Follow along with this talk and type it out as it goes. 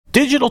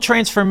Digital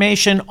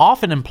transformation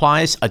often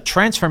implies a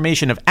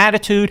transformation of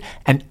attitude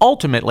and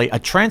ultimately a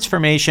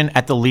transformation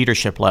at the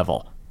leadership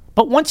level.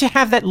 But once you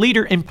have that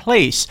leader in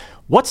place,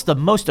 what's the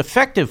most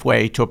effective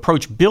way to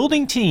approach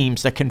building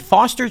teams that can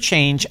foster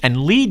change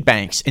and lead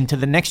banks into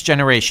the next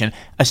generation,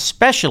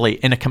 especially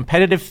in a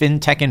competitive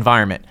fintech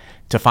environment?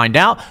 To find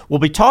out, we'll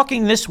be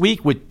talking this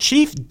week with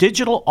Chief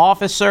Digital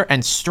Officer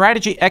and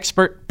Strategy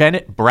Expert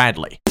Bennett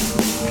Bradley.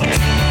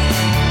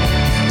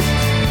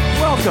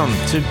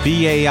 Welcome to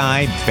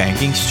BAI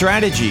Banking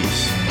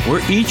Strategies,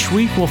 where each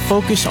week we'll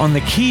focus on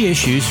the key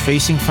issues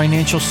facing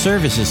financial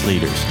services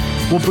leaders.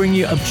 We'll bring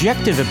you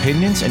objective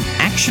opinions and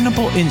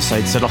actionable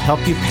insights that'll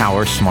help you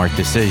power smart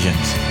decisions.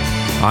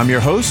 I'm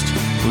your host,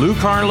 Lou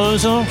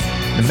Carlozo,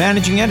 the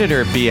managing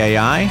editor of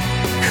BAI.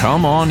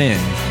 Come on in.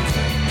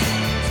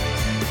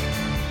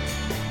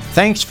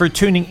 Thanks for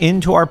tuning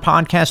into our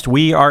podcast.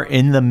 We are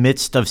in the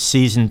midst of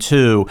Season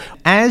 2.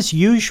 As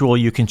usual,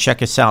 you can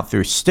check us out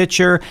through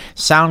Stitcher,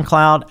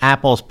 SoundCloud,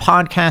 Apple's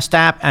podcast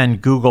app,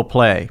 and Google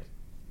Play.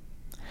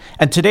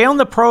 And today on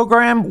the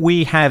program,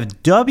 we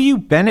have W.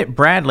 Bennett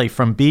Bradley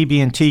from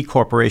BB&T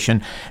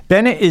Corporation.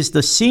 Bennett is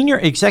the Senior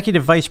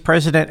Executive Vice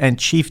President and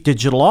Chief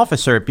Digital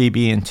Officer at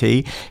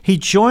BB&T. He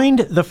joined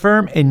the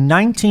firm in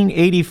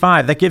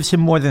 1985. That gives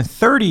him more than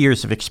 30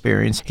 years of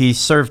experience. He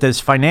served as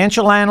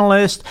financial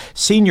analyst,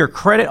 senior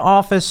credit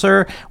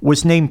officer,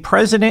 was named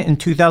president in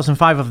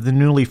 2005 of the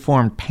newly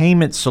formed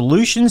Payment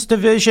Solutions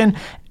Division,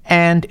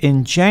 and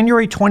in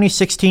January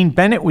 2016,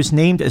 Bennett was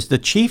named as the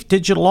Chief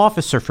Digital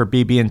Officer for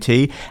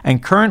BB&T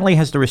and currently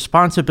has the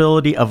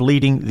responsibility of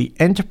leading the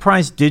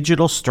Enterprise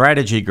Digital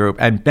Strategy Group.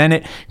 And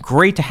Bennett,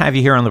 great to have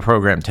you here on the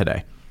program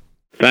today.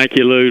 Thank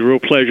you, Lou. Real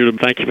pleasure.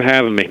 Thank you for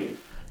having me.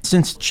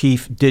 Since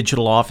Chief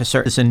Digital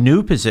Officer is a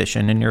new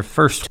position and you're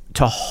first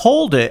to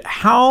hold it,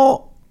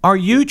 how are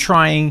you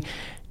trying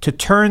to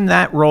turn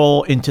that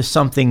role into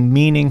something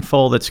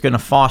meaningful that's going to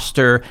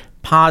foster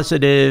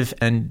positive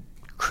and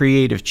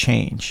creative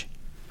change?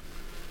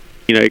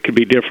 You know, it could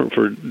be different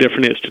for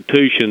different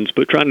institutions,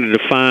 but trying to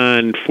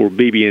define for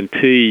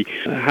BB&T,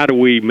 how do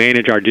we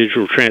manage our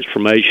digital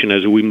transformation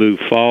as we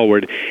move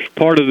forward?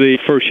 Part of the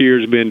first year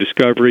has been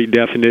discovery,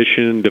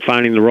 definition,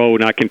 defining the role,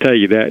 and I can tell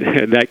you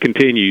that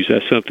continues.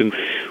 That's something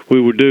we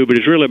will do, but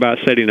it's really about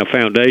setting a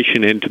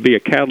foundation and to be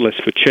a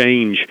catalyst for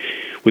change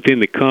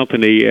within the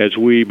company as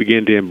we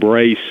begin to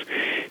embrace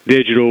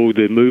digital,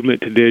 the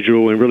movement to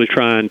digital, and really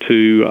trying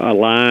to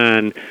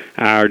align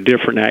our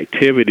different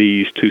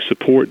activities to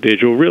support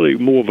digital, really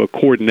more of a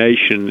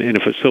coordination and a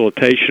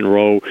facilitation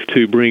role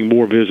to bring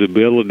more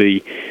visibility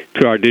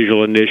to our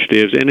digital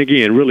initiatives. And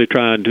again, really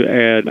trying to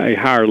add a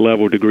higher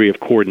level degree of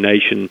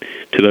coordination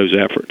to those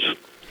efforts.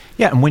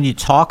 Yeah, and when you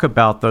talk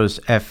about those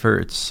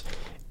efforts,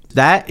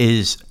 that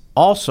is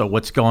also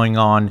what's going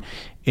on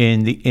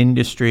in the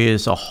industry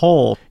as a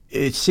whole.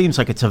 It seems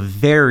like it's a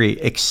very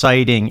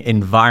exciting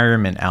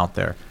environment out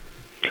there.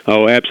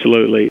 Oh,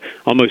 absolutely.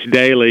 Almost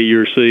daily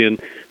you're seeing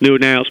new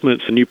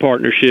announcements, new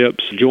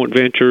partnerships, joint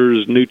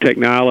ventures, new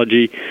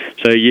technology.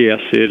 So yes,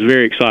 it's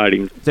very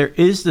exciting. There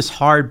is this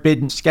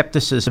hard-bidden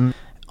skepticism,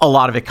 a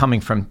lot of it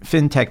coming from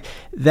fintech,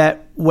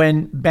 that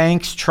when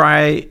banks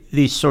try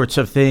these sorts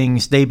of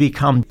things, they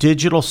become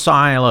digital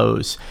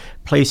silos,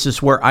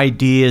 places where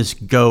ideas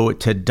go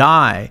to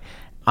die.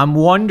 I'm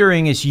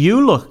wondering, as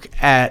you look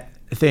at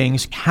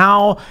things,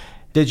 how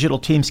digital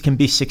teams can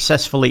be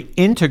successfully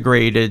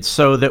integrated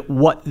so that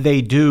what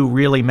they do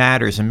really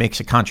matters and makes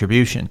a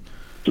contribution.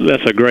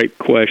 That's a great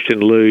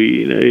question, Lou.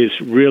 You know,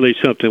 it's really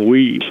something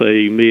we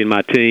say, me and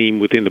my team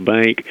within the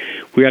bank,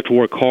 we have to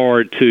work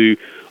hard to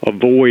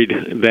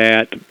avoid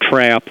that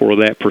trap or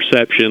that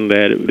perception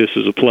that this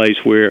is a place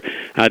where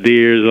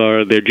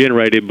ideas they're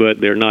generated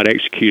but they're not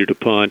executed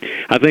upon.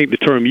 I think the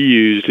term you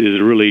used is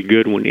a really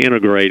good one,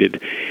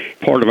 integrated.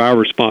 Part of our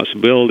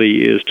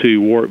responsibility is to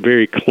work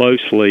very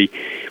closely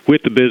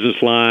with the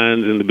business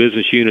lines and the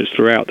business units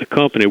throughout the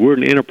company. We're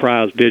an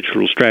enterprise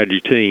digital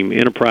strategy team,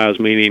 enterprise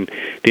meaning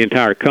the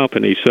entire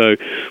company. So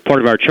part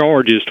of our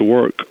charge is to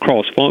work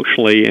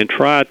cross-functionally and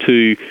try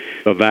to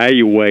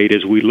evaluate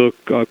as we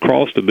look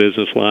across the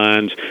business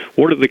lines,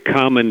 what are the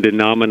common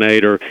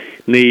denominator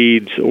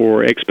needs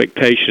or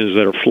expectations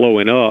that are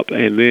flowing up,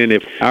 and then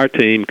if our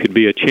team could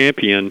be a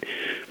champion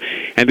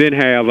and then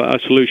have a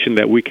solution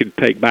that we could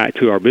take back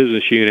to our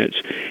business units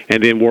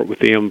and then work with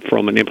them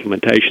from an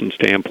implementation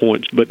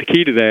standpoint. But the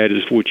key to that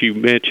is what you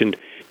mentioned.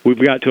 We've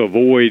got to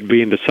avoid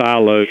being the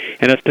silo,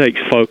 and that takes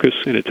focus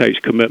and it takes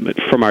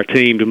commitment from our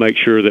team to make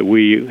sure that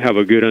we have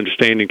a good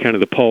understanding, kind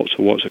of the pulse of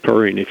what's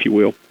occurring, if you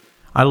will.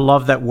 I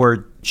love that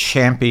word,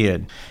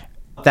 champion.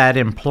 That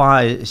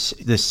implies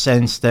the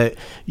sense that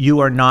you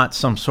are not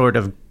some sort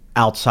of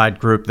outside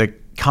group that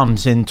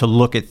comes in to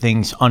look at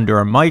things under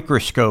a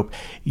microscope.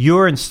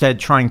 You're instead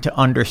trying to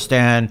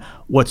understand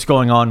what's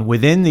going on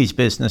within these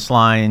business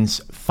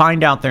lines,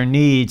 find out their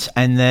needs,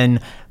 and then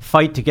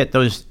fight to get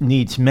those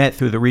needs met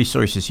through the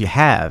resources you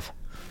have.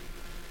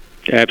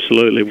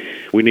 Absolutely.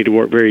 We need to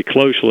work very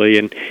closely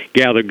and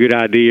gather good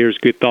ideas,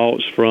 good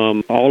thoughts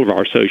from all of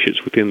our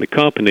associates within the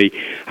company.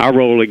 Our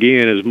role,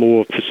 again, is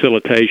more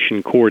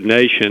facilitation,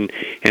 coordination,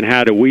 and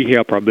how do we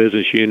help our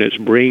business units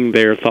bring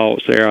their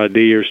thoughts, their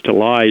ideas to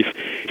life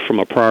from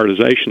a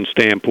prioritization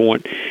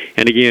standpoint,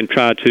 and again,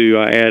 try to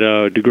add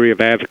a degree of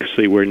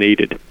advocacy where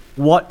needed.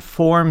 What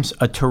forms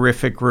a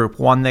terrific group,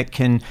 one that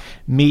can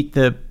meet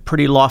the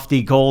pretty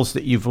lofty goals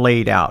that you've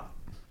laid out?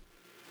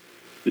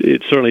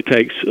 It certainly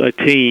takes a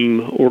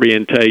team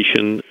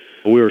orientation.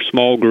 We're a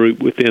small group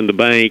within the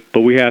bank, but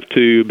we have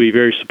to be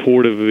very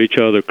supportive of each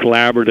other,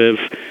 collaborative,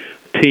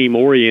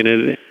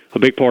 team-oriented. A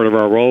big part of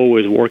our role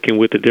is working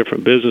with the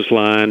different business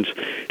lines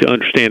to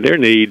understand their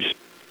needs,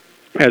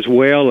 as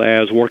well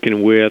as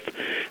working with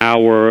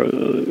our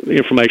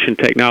information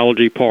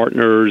technology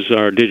partners,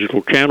 our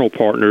digital channel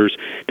partners,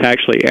 to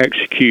actually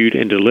execute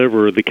and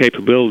deliver the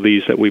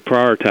capabilities that we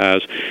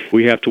prioritize.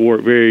 We have to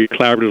work very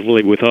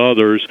collaboratively with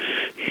others,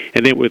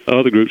 and then with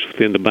other groups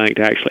within the bank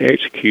to actually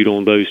execute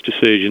on those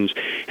decisions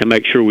and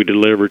make sure we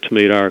deliver to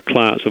meet our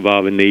clients'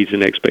 evolving needs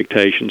and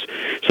expectations.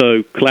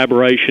 So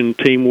collaboration,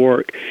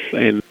 teamwork,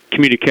 and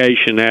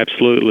communication,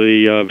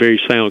 absolutely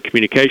very sound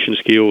communication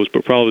skills,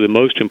 but probably the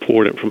most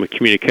important from a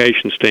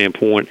communication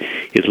standpoint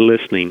is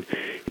listening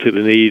to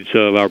the needs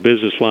of our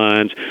business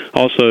lines,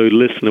 also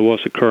listen to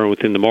what's occurring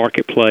within the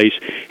marketplace,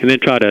 and then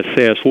try to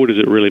assess what does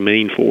it really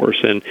mean for us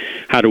and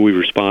how do we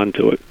respond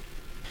to it.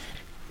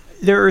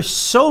 There is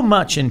so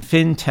much in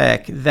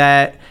fintech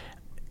that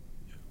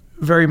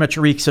very much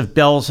reeks of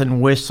bells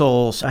and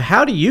whistles.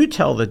 How do you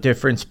tell the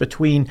difference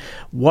between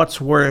what's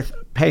worth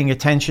paying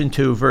attention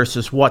to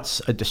versus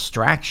what's a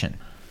distraction?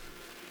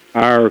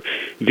 Our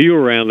view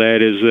around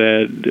that is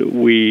that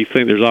we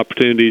think there's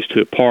opportunities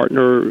to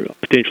partner,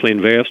 potentially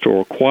invest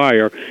or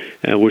acquire,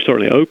 and we're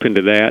certainly open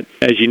to that.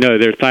 As you know,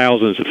 there are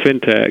thousands of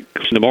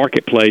fintechs in the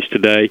marketplace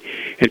today,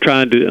 and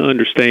trying to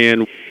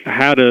understand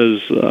how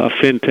does a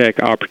fintech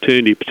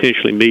opportunity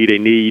potentially meet a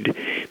need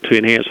to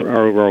enhance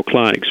our overall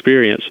client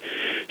experience.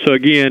 So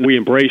again, we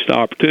embrace the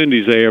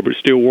opportunities there, but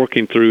still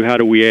working through how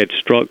do we add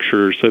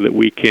structure so that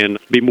we can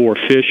be more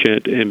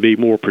efficient and be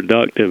more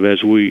productive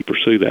as we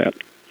pursue that.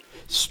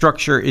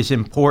 Structure is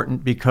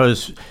important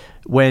because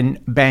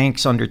when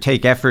banks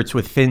undertake efforts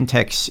with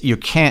fintechs, you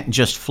can't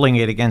just fling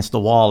it against the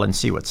wall and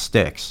see what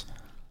sticks.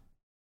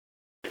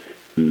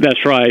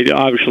 That's right.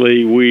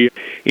 Obviously, we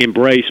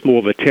embrace more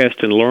of a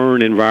test and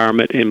learn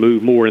environment and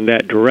move more in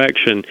that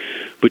direction.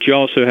 But you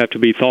also have to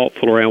be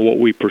thoughtful around what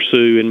we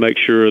pursue and make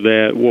sure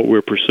that what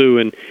we're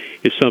pursuing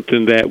is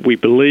something that we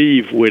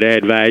believe would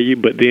add value,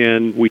 but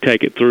then we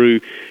take it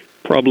through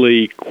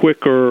probably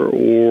quicker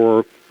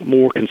or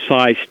more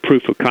concise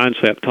proof of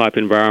concept type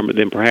environment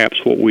than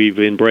perhaps what we've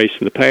embraced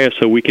in the past,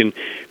 so we can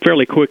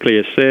fairly quickly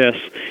assess,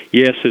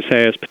 yes, this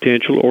has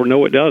potential, or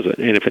no, it doesn't.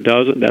 And if it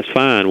doesn't, that's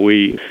fine.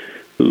 We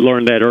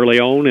learn that early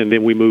on, and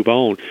then we move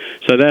on.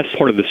 So that's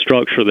part of the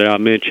structure that I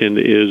mentioned,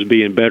 is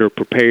being better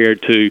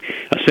prepared to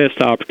assess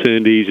the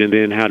opportunities, and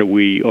then how do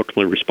we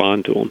ultimately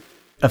respond to them.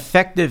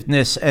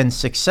 Effectiveness and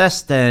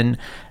success then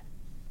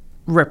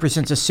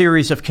represents a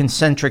series of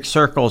concentric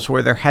circles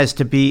where there has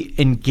to be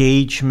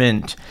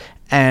engagement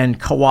and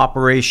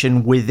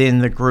cooperation within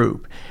the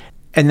group.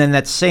 And then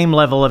that same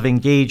level of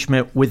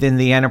engagement within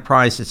the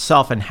enterprise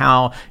itself and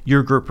how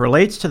your group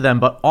relates to them,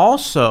 but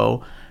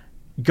also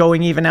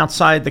going even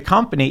outside the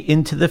company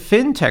into the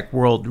fintech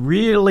world,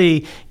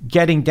 really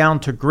getting down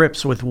to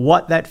grips with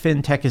what that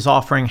fintech is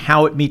offering,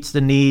 how it meets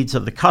the needs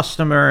of the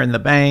customer and the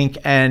bank,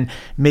 and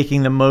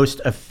making the most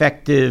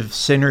effective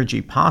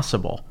synergy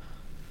possible.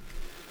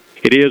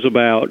 It is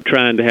about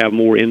trying to have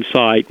more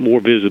insight, more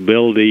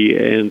visibility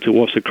into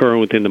what's occurring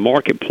within the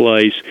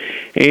marketplace,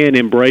 and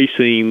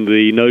embracing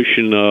the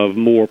notion of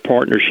more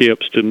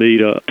partnerships to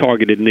meet a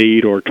targeted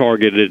need or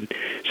targeted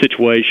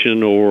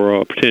situation or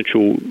a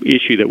potential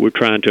issue that we're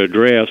trying to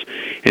address,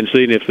 and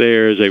seeing if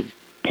there is a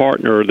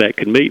partner that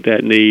can meet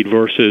that need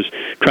versus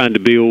trying to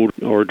build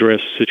or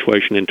address the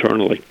situation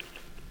internally.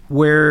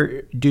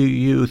 Where do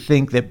you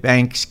think that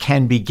banks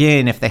can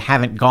begin if they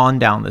haven't gone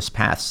down this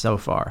path so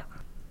far?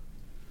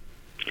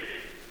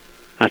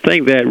 I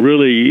think that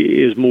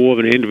really is more of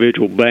an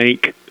individual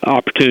bank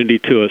opportunity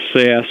to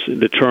assess and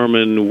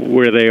determine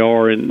where they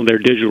are in their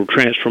digital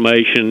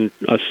transformation,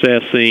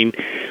 assessing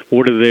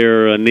what are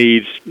their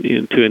needs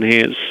to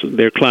enhance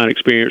their client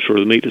experience or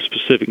to meet the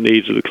specific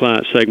needs of the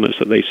client segments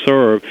that they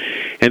serve,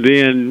 and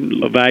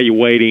then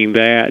evaluating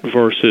that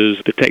versus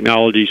the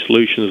technology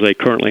solutions they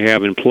currently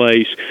have in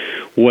place,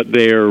 what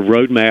their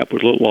roadmap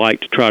would look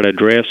like to try to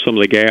address some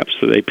of the gaps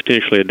that they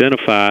potentially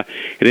identify,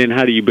 and then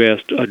how do you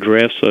best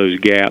address those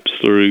gaps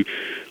through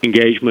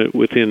engagement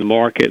within the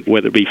market,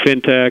 whether it be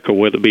fintech or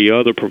whether it be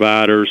other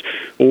providers,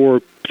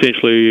 or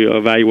potentially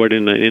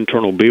evaluating an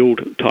internal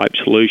build type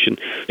solution.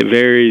 It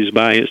varies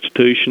by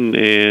institution,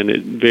 and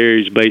it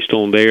varies based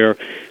on their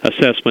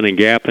assessment and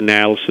gap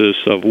analysis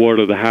of what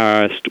are the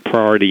highest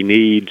priority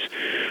needs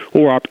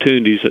or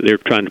opportunities that they're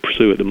trying to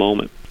pursue at the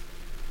moment.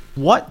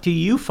 What do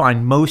you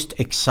find most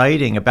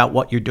exciting about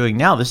what you're doing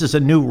now? This is a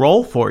new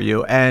role for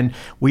you, and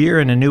we are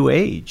in a new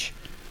age.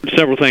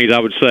 Several things I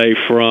would say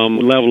from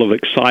level of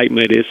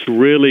excitement. It's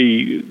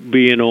really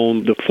being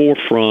on the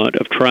forefront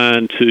of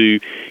trying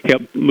to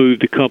help move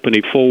the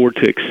company forward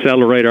to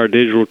accelerate our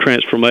digital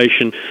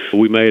transformation.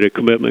 We made a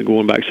commitment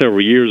going back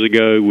several years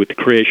ago with the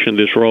creation of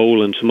this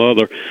role and some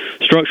other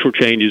structural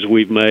changes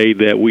we've made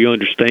that we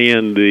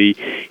understand the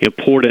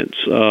importance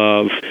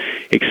of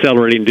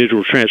accelerating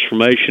digital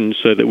transformation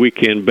so that we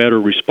can better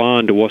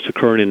respond to what's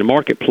occurring in the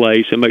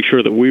marketplace and make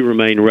sure that we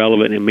remain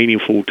relevant and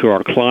meaningful to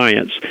our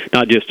clients,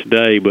 not just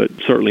today, but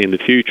certainly in the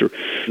future.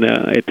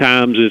 Now, at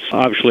times, it's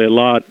obviously a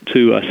lot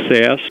to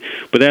assess,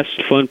 but that's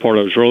the fun part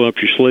of it, is rolling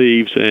up your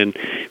sleeves and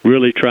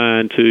really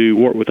trying to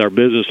work with our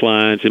business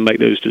lines and make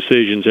those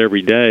decisions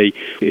every day.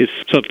 It's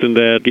something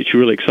that gets you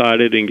really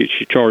excited and gets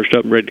you charged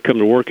up and ready to come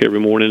to work every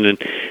morning and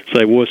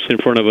say, what's in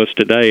front of us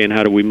today and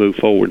how do we move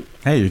forward?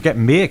 Hey, you're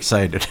getting me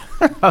excited.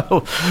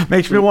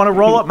 Makes me want to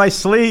roll up my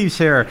sleeves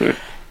here.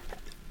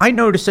 I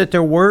noticed that there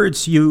are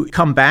words you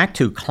come back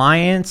to,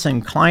 clients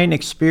and client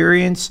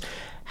experience.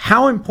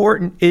 How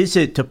important is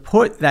it to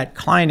put that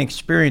client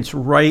experience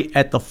right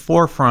at the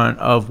forefront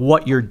of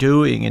what you're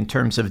doing in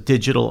terms of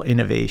digital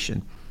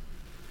innovation?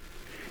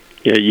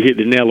 Yeah, you hit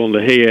the nail on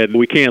the head.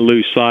 We can't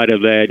lose sight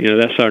of that.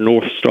 That's our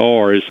North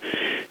Star. Is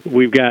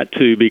we've got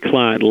to be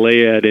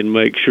client-led and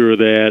make sure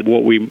that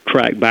what we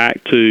track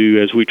back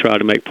to as we try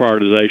to make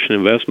prioritization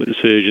investment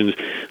decisions,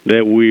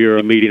 that we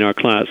are meeting our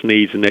clients'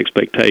 needs and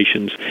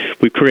expectations.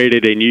 We've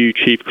created a new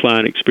Chief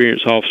Client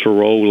Experience Officer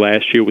role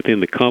last year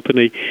within the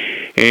company,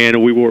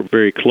 and we work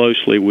very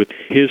closely with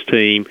his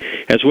team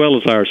as well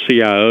as our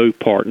CIO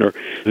partner,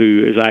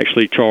 who is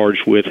actually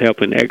charged with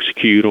helping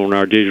execute on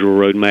our digital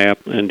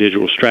roadmap and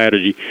digital strategy.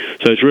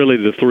 So it's really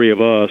the three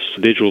of us,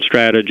 digital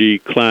strategy,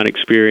 client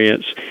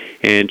experience,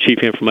 and Chief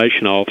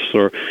Information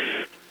Officer.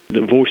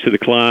 The voice of the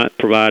client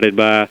provided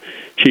by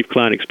Chief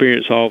Client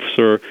Experience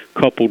Officer,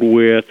 coupled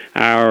with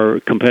our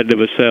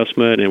competitive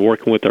assessment and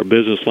working with our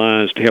business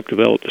lines to help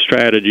develop the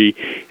strategy,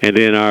 and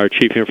then our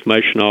Chief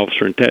Information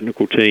Officer and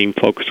technical team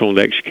focused on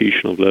the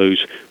execution of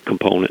those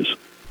components.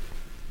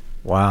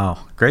 Wow,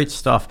 great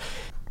stuff.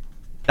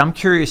 I'm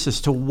curious as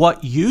to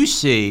what you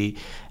see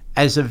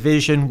as a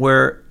vision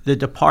where the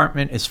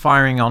department is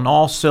firing on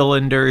all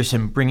cylinders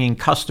and bringing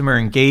customer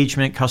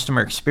engagement,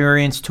 customer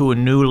experience to a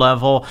new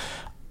level.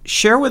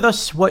 Share with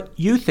us what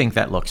you think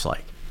that looks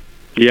like.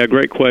 Yeah,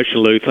 great question,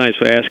 Lou. Thanks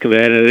for asking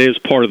that. And it is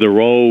part of the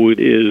role,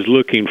 is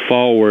looking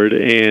forward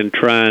and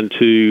trying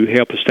to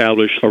help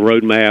establish a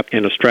roadmap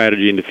and a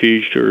strategy in the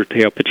future to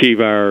help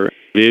achieve our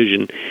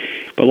vision.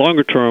 But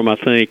longer term, I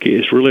think,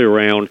 is really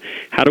around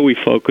how do we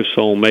focus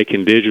on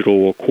making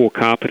digital a core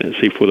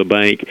competency for the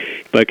bank,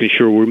 making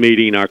sure we're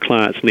meeting our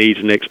clients' needs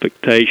and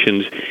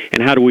expectations,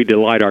 and how do we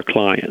delight our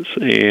clients,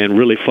 and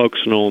really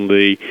focusing on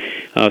the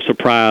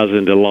surprise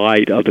and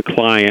delight of the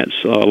clients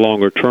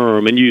longer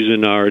term, and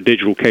using our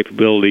digital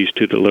capabilities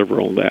to deliver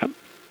on that.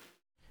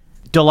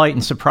 Delight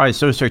and surprise,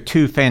 those are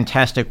two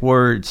fantastic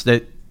words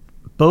that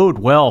bode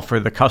well for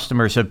the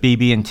customers of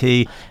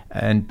BB&T.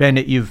 And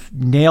Bennett, you've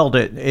nailed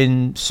it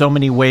in so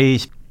many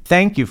ways.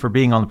 Thank you for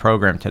being on the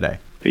program today.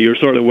 You're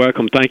certainly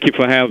welcome. Thank you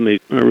for having me.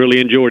 I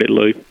really enjoyed it,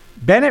 Lou.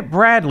 Bennett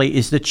Bradley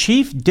is the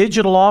Chief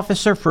Digital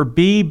Officer for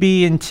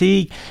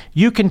BB&T.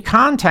 You can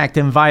contact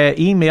him via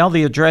email.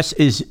 The address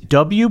is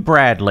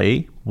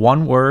wbradley,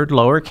 one word,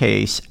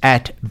 lowercase,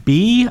 at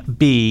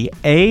bbandt.com.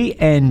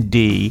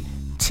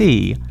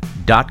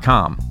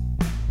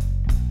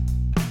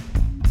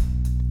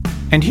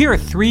 And here are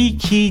three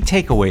key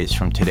takeaways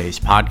from today's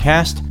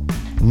podcast.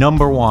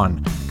 Number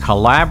one,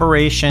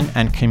 collaboration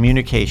and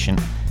communication.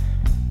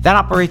 That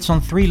operates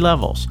on three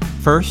levels.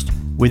 First,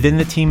 within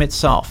the team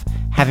itself,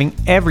 having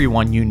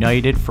everyone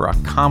united for a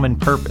common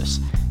purpose.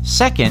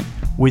 Second,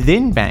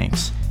 within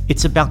banks,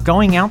 it's about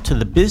going out to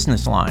the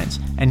business lines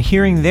and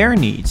hearing their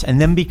needs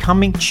and then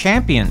becoming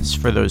champions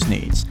for those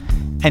needs.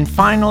 And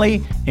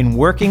finally, in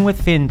working with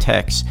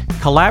fintechs,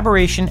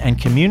 collaboration and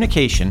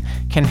communication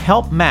can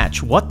help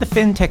match what the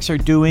fintechs are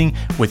doing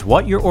with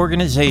what your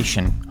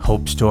organization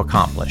hopes to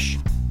accomplish.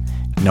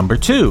 Number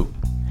two,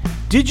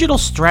 digital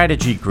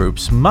strategy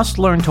groups must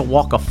learn to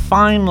walk a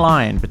fine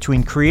line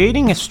between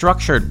creating a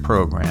structured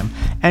program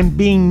and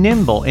being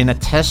nimble in a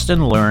test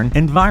and learn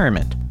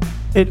environment.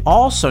 It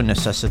also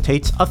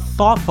necessitates a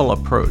thoughtful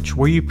approach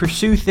where you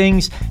pursue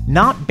things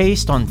not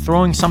based on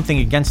throwing something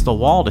against the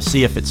wall to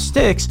see if it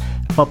sticks,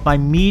 but by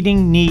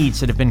meeting needs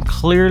that have been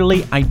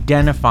clearly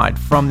identified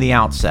from the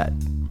outset.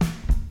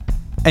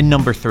 And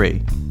number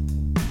three,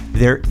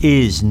 there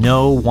is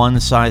no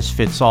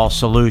one-size-fits-all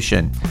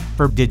solution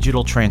for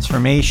digital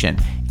transformation.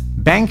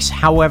 Banks,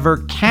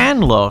 however,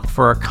 can look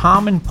for a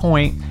common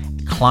point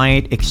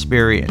client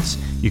experience.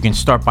 You can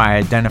start by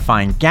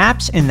identifying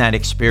gaps in that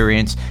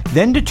experience,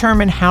 then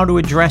determine how to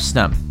address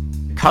them.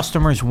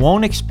 Customers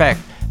won't expect,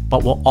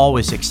 but will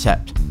always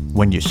accept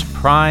when you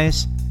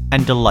surprise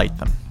and delight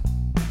them.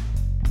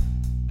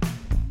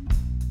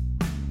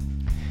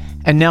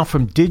 And now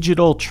from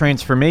digital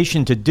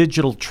transformation to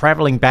digital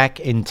traveling back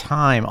in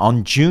time,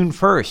 on June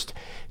 1st,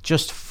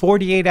 just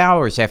 48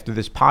 hours after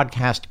this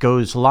podcast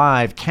goes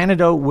live,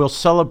 Canada will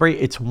celebrate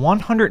its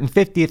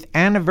 150th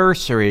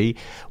anniversary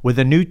with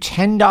a new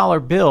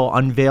 $10 bill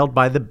unveiled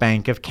by the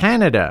Bank of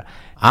Canada.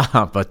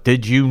 But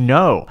did you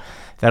know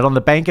that on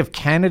the Bank of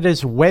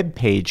Canada's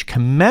webpage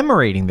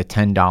commemorating the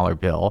 $10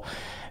 bill,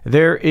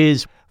 there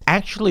is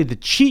actually the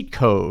cheat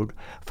code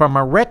from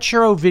a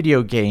retro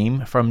video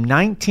game from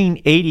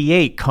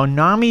 1988,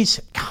 Konami's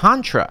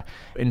Contra.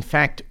 In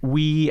fact,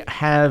 we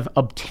have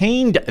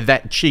obtained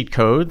that cheat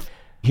code.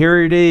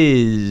 Here it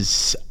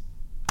is.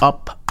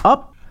 Up,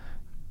 up,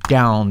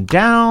 down,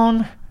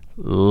 down,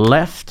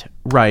 left,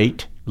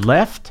 right,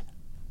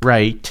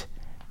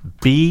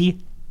 B,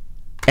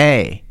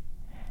 A.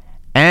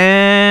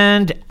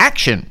 And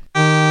action.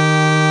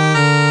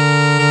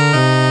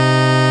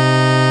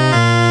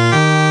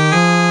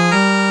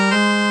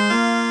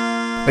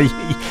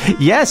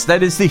 Yes,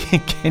 that is the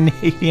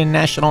Canadian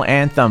national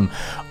anthem,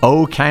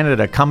 O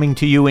Canada, coming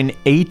to you in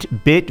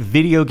 8-bit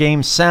video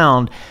game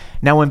sound.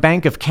 Now, when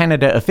Bank of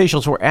Canada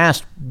officials were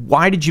asked,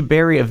 why did you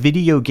bury a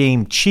video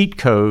game cheat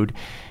code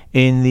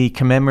in the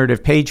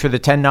commemorative page for the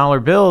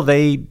 $10 bill,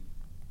 they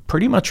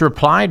pretty much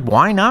replied,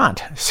 why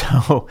not?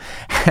 So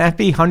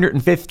happy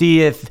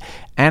 150th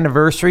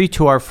anniversary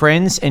to our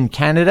friends in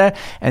Canada,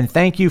 and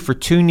thank you for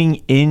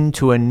tuning in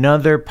to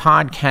another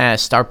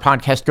podcast. Our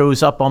podcast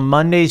goes up on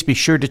Mondays. Be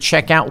sure to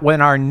check out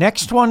when our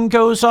next one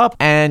goes up,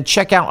 and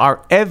check out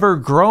our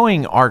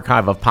ever-growing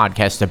archive of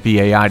podcasts at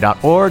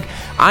BAI.org.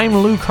 I'm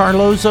Lou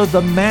Carlozo,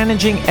 the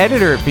managing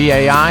editor at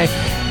BAI.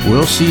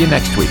 We'll see you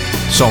next week.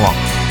 So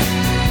long.